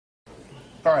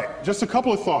All right, just a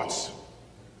couple of thoughts.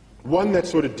 One that's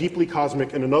sort of deeply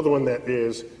cosmic and another one that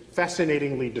is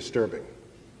fascinatingly disturbing,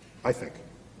 I think.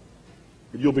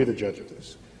 You'll be the judge of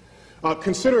this.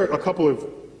 Consider a couple of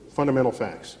fundamental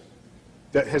facts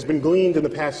that has been gleaned in the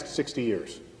past 60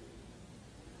 years.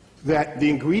 That the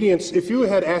ingredients, if you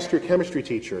had asked your chemistry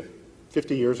teacher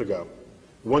 50 years ago,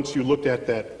 once you looked at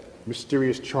that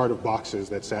mysterious chart of boxes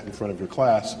that sat in front of your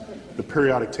class, the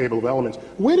periodic table of elements,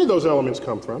 where did those elements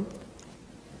come from?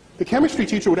 The chemistry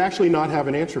teacher would actually not have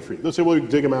an answer for you. They'll say, well, we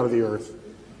dig them out of the earth.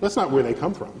 That's not where they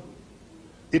come from.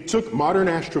 It took modern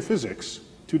astrophysics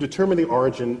to determine the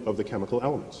origin of the chemical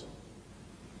elements.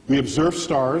 We observe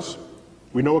stars.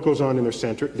 We know what goes on in their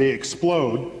center. They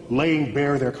explode, laying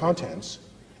bare their contents.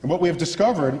 And what we have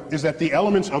discovered is that the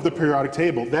elements of the periodic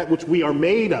table, that which we are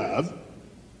made of,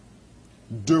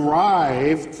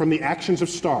 derive from the actions of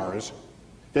stars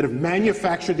that have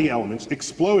manufactured the elements,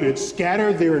 exploded,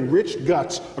 scattered their enriched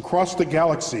guts across the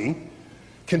galaxy,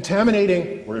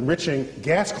 contaminating or enriching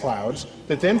gas clouds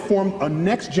that then form a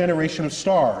next generation of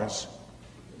stars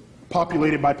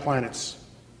populated by planets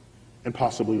and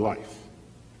possibly life.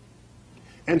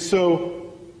 And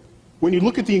so, when you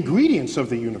look at the ingredients of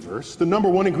the universe, the number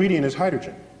one ingredient is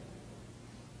hydrogen.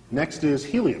 Next is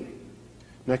helium.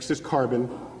 Next is carbon.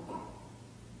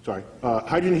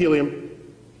 Hydrogen, helium,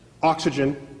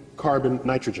 oxygen, carbon,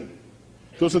 nitrogen.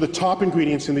 Those are the top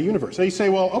ingredients in the universe. Now you say,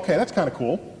 well, okay, that's kind of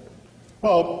cool.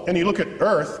 Well, and you look at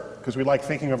Earth, because we like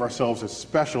thinking of ourselves as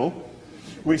special.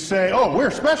 We say, oh,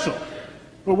 we're special.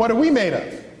 Well, what are we made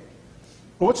of?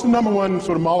 Well, what's the number one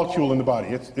sort of molecule in the body?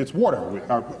 It's water.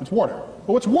 It's water.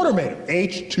 Well, what's water made of?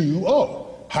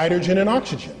 H2O, hydrogen and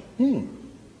oxygen.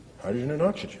 Hydrogen and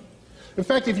oxygen. In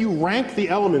fact, if you rank the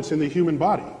elements in the human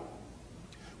body,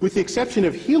 with the exception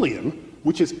of helium,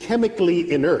 which is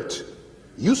chemically inert,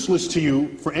 useless to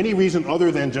you for any reason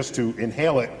other than just to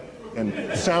inhale it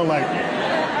and sound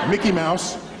like Mickey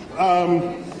Mouse,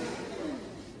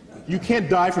 you can't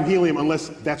die from helium unless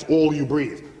that's all you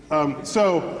breathe.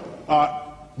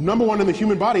 Number one in the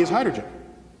human body is hydrogen.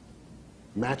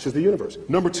 Matches the universe.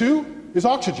 Number two is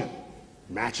oxygen.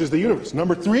 Matches the universe.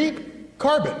 Number three,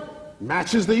 carbon.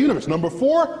 Matches the universe. Number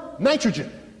four,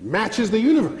 nitrogen. Matches the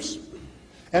universe.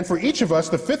 And for each of us,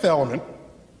 the fifth element,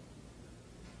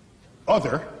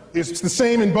 other, is the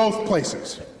same in both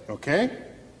places. Okay?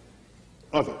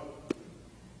 Other.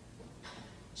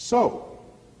 So,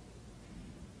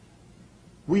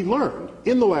 we learned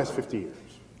in the last 50 years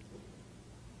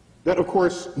that, of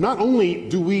course, not only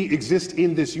do we exist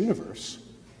in this universe,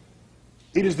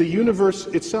 it is the universe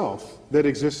itself that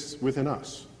exists within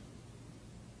us.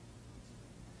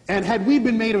 And had we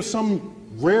been made of some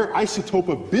rare isotope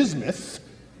of bismuth,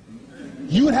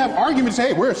 you would have arguments,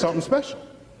 hey, we're something special.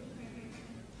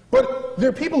 But there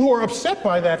are people who are upset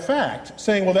by that fact,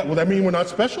 saying, well, that mean we're not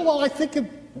special? Well, I think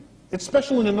it's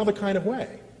special in another kind of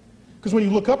way. Because when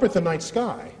you look up at the night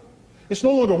sky, it's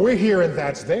no longer we're here and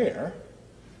that's there.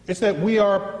 It's that we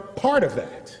are part of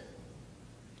that.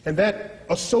 And that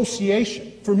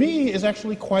association, for me, is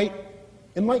actually quite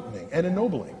enlightening and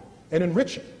ennobling and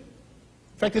enriching.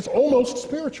 In fact, it's almost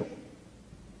spiritual,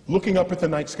 looking up at the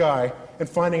night sky and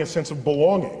finding a sense of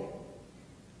belonging,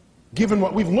 given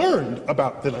what we've learned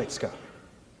about the night sky.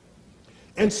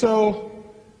 And so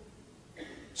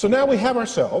now we have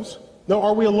ourselves. Now,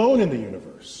 are we alone in the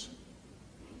universe?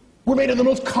 We're made of the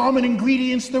most common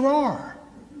ingredients there are.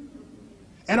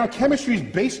 And our chemistry is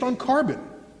based on carbon.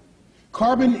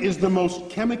 Carbon is the most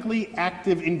chemically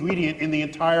active ingredient in the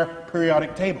entire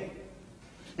periodic table.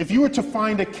 If you were to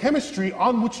find a chemistry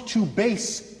on which to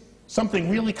base something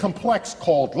really complex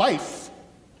called life,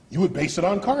 you would base it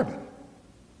on carbon.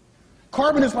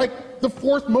 Carbon is like the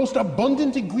fourth most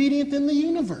abundant ingredient in the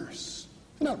universe.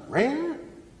 Isn't that rare?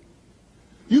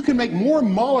 You can make more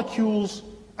molecules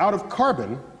out of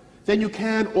carbon than you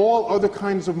can all other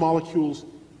kinds of molecules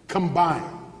combined.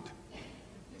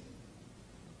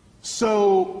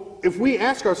 So if we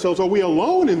ask ourselves, are we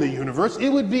alone in the universe? It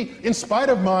would be, in spite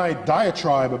of my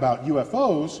diatribe about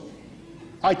UFOs,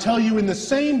 I tell you in the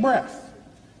same breath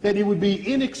that it would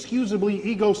be inexcusably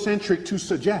egocentric to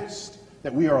suggest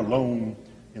that we are alone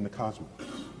in the cosmos.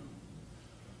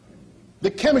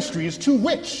 The chemistry is too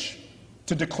rich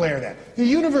to declare that. The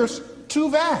universe,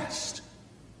 too vast.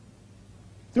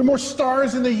 There are more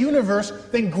stars in the universe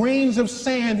than grains of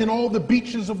sand in all the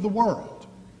beaches of the world.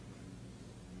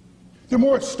 There are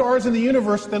more stars in the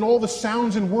universe than all the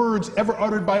sounds and words ever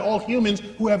uttered by all humans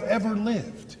who have ever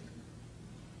lived.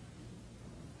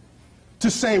 To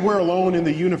say we're alone in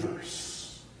the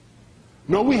universe.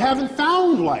 No, we haven't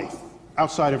found life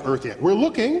outside of Earth yet. We're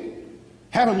looking,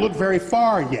 haven't looked very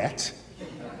far yet.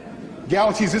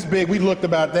 Galaxy's this big, we looked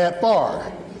about that far.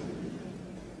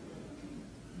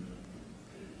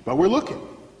 But we're looking.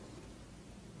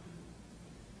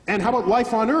 And how about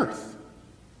life on Earth?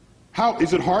 How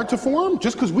is it hard to form?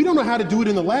 Just because we don't know how to do it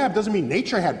in the lab doesn't mean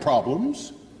nature had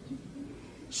problems.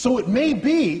 So it may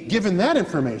be, given that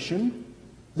information,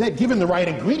 that given the right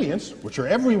ingredients, which are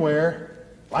everywhere,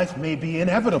 life may be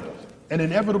inevitable, an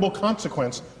inevitable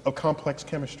consequence of complex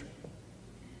chemistry.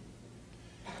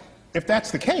 If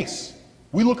that's the case,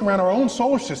 we look around our own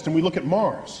solar system, we look at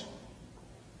Mars.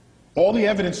 All the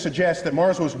evidence suggests that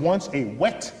Mars was once a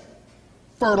wet,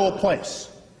 fertile place,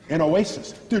 an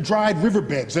oasis. There are dried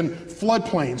riverbeds and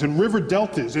floodplains and river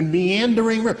deltas and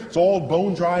meandering rivers. It's all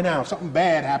bone dry now. Something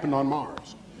bad happened on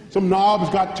Mars. Some knobs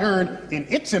got turned in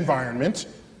its environment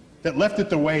that left it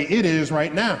the way it is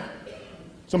right now.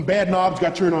 Some bad knobs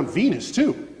got turned on Venus,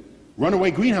 too.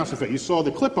 Runaway greenhouse effect. You saw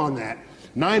the clip on that.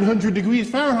 900 degrees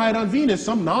Fahrenheit on Venus.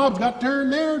 Some knobs got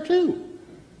turned there, too.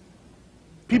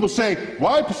 People say,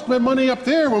 why spend money up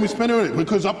there when we spend it?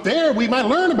 Because up there we might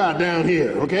learn about down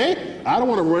here, okay? I don't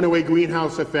want a runaway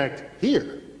greenhouse effect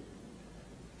here.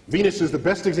 Venus is the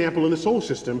best example in the solar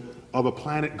system of a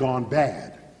planet gone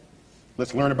bad.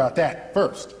 Let's learn about that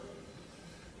first.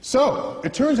 So,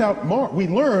 it turns out we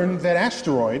learned that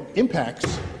asteroid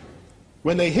impacts,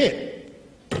 when they hit,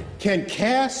 can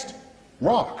cast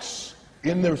rocks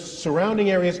in their surrounding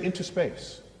areas into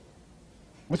space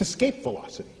with escape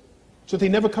velocity, so they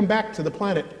never come back to the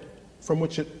planet from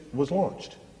which it was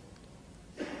launched.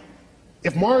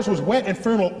 If Mars was wet and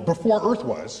fertile before Earth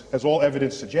was, as all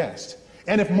evidence suggests,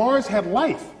 and if Mars had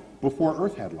life before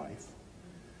Earth had life,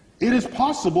 it is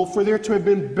possible for there to have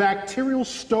been bacterial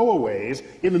stowaways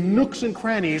in the nooks and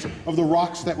crannies of the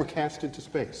rocks that were cast into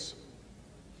space.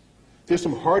 There's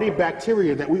some hardy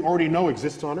bacteria that we already know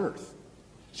exists on Earth.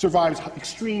 Survives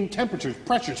extreme temperatures,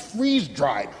 pressures,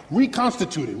 freeze-dried,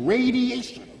 reconstituted,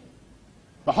 radiation.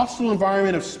 The hostile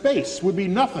environment of space would be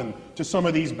nothing to some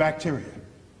of these bacteria.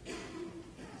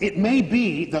 It may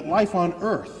be that life on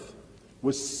Earth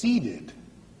was seeded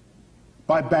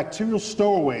by bacterial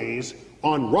stowaways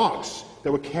on rocks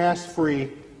that were cast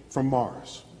free from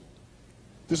Mars.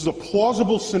 This is a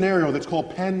plausible scenario that's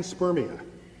called panspermia,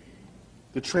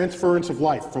 the transference of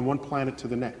life from one planet to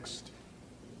the next.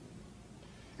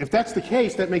 If that's the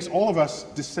case, that makes all of us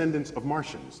descendants of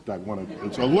Martians. I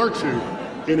want to alert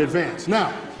you in advance.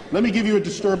 Now, let me give you a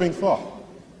disturbing thought.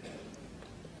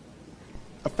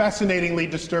 A fascinatingly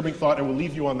disturbing thought, and we'll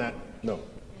leave you on that note.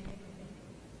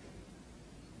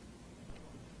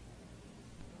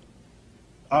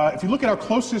 If you look at our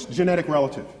closest genetic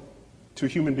relative to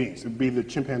human beings, it would be the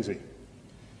chimpanzee.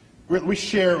 We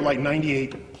share like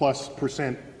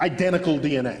 98+% identical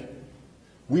DNA.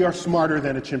 We are smarter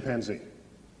than a chimpanzee.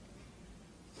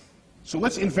 So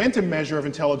let's invent a measure of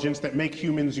intelligence that makes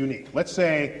humans unique. Let's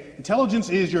say intelligence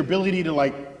is your ability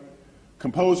to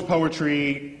compose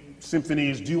poetry,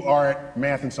 symphonies, do art,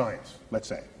 math, and science, let's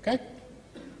say, okay?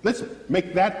 Let's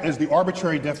make that as the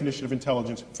arbitrary definition of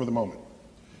intelligence for the moment.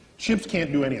 Chimps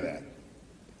can't do any of that.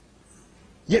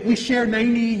 Yet we share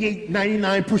 98,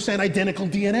 99% identical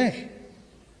DNA,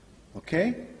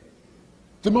 okay?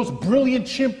 The most brilliant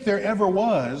chimp there ever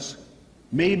was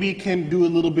maybe can do a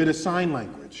little bit of sign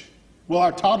language. Well,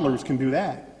 our toddlers can do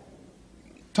that.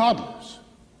 Toddlers.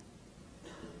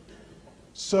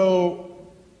 So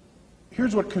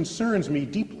here's what concerns me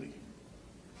deeply.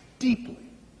 Deeply.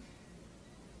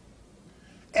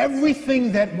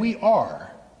 Everything that we are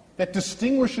that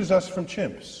distinguishes us from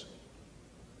chimps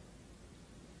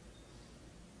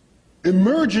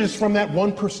emerges from that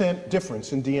 1%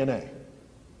 difference in DNA.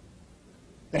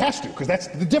 It has to, because that's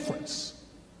the difference.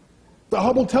 The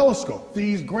Hubble telescope,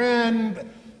 these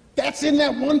that's in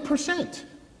that 1%.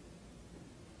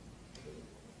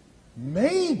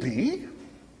 Maybe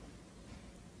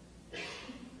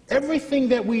everything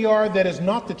that we are that is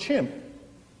not the chimp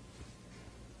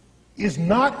is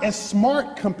not as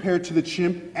smart compared to the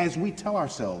chimp as we tell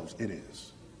ourselves it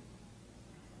is.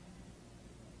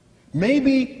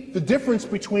 Maybe the difference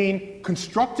between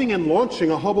constructing and launching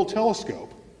a Hubble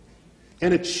telescope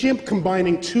and a chimp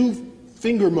combining two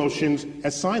finger motions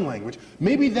as sign language,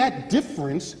 maybe that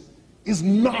difference is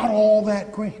not all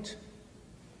that great.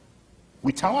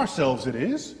 We tell ourselves it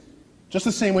is, just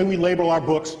the same way we label our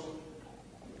books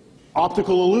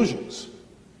optical illusions.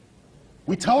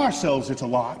 We tell ourselves it's a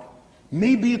lot.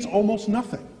 Maybe it's almost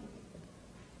nothing.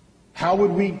 How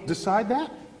would we decide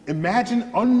that?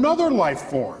 Imagine another life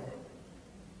form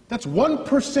that's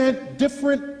 1%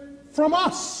 different from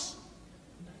us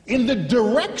in the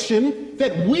direction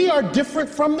that we are different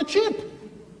from the chimp.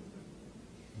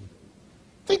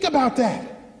 Think about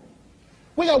that.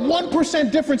 We got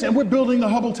 1% difference and we're building the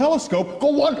Hubble telescope.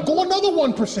 Go another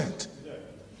 1%.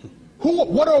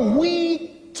 What are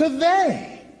we to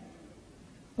they?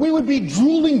 We would be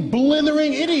drooling,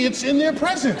 blithering idiots in their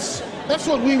presence. That's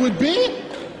what we would be.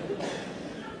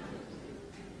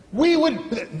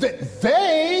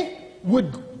 They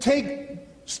would take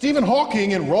Stephen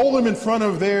Hawking and roll him in front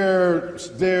of their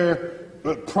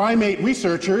primate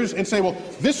researchers and say, well,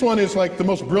 this one is like the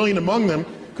most brilliant among them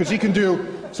because he can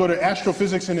do sort of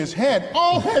astrophysics in his head.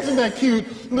 Oh, isn't that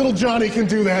cute? Little Johnny can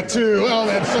do that too. Oh,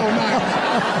 that's so nice.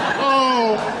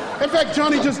 Oh, in fact,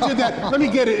 Johnny just did that. Let me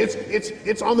get it.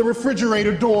 It's on the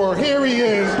refrigerator door. Here he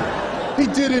is. He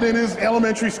did it in his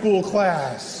elementary school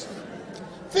class.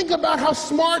 Think about how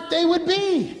smart they would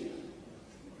be.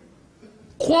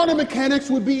 Quantum mechanics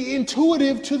would be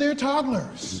intuitive to their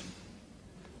toddlers.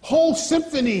 Whole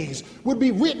symphonies would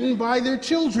be written by their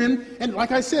children and,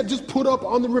 like I said, just put up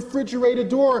on the refrigerator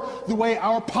door the way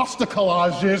our pasta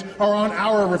collages are on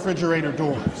our refrigerator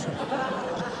doors.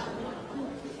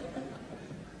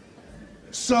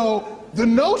 So the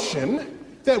notion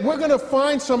that we're going to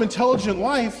find some intelligent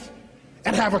life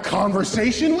and have a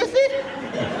conversation with it?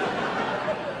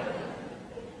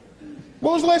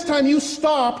 When was the last time you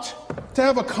stopped to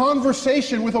have a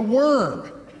conversation with a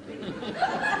worm?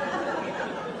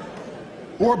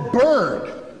 Or a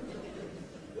bird?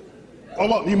 Oh,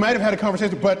 well, you might have had a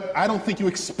conversation, but I don't think you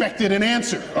expected an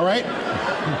answer, all right?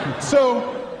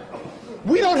 So,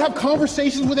 we don't have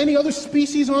conversations with any other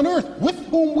species on Earth with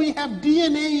whom we have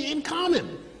DNA in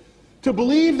common. To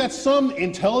believe that some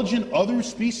intelligent other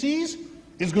species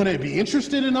is going to be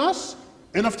interested in us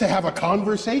enough to have a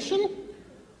conversation?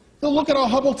 They'll look at our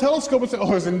Hubble telescope and say,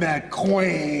 oh, isn't that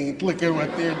quaint? Look at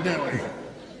what they're doing.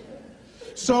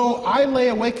 So I lay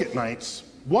awake at nights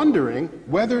wondering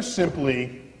whether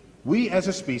simply we as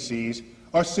a species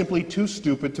are simply too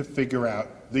stupid to figure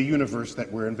out the universe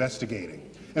that we're investigating.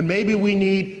 And maybe we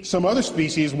need some other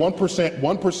species,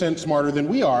 1% smarter than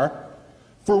we are,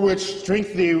 for which string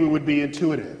theory would be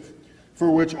intuitive,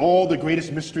 for which all the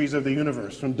greatest mysteries of the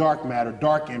universe, from dark matter,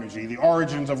 dark energy, the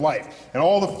origins of life, and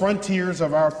all the frontiers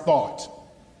of our thought,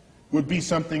 would be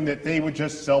something that they would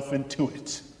just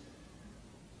self-intuit.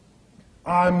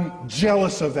 I'm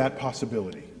jealous of that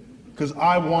possibility, because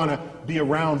I want to be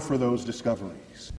around for those discoveries.